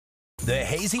The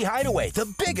Hazy Hideaway,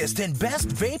 the biggest and best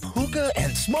vape, hookah,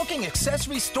 and smoking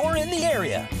accessory store in the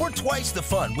area. We're twice the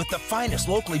fun with the finest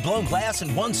locally blown glass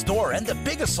in one store and the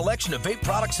biggest selection of vape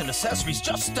products and accessories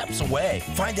just steps away.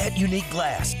 Find that unique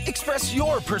glass, express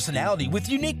your personality with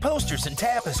unique posters and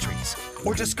tapestries,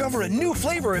 or discover a new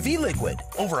flavor of e-liquid.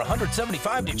 Over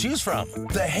 175 to choose from.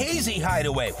 The Hazy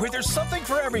Hideaway, where there's something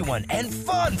for everyone and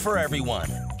fun for everyone.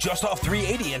 Just off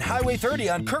 380 and Highway 30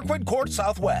 on Kirkwood Court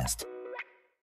Southwest.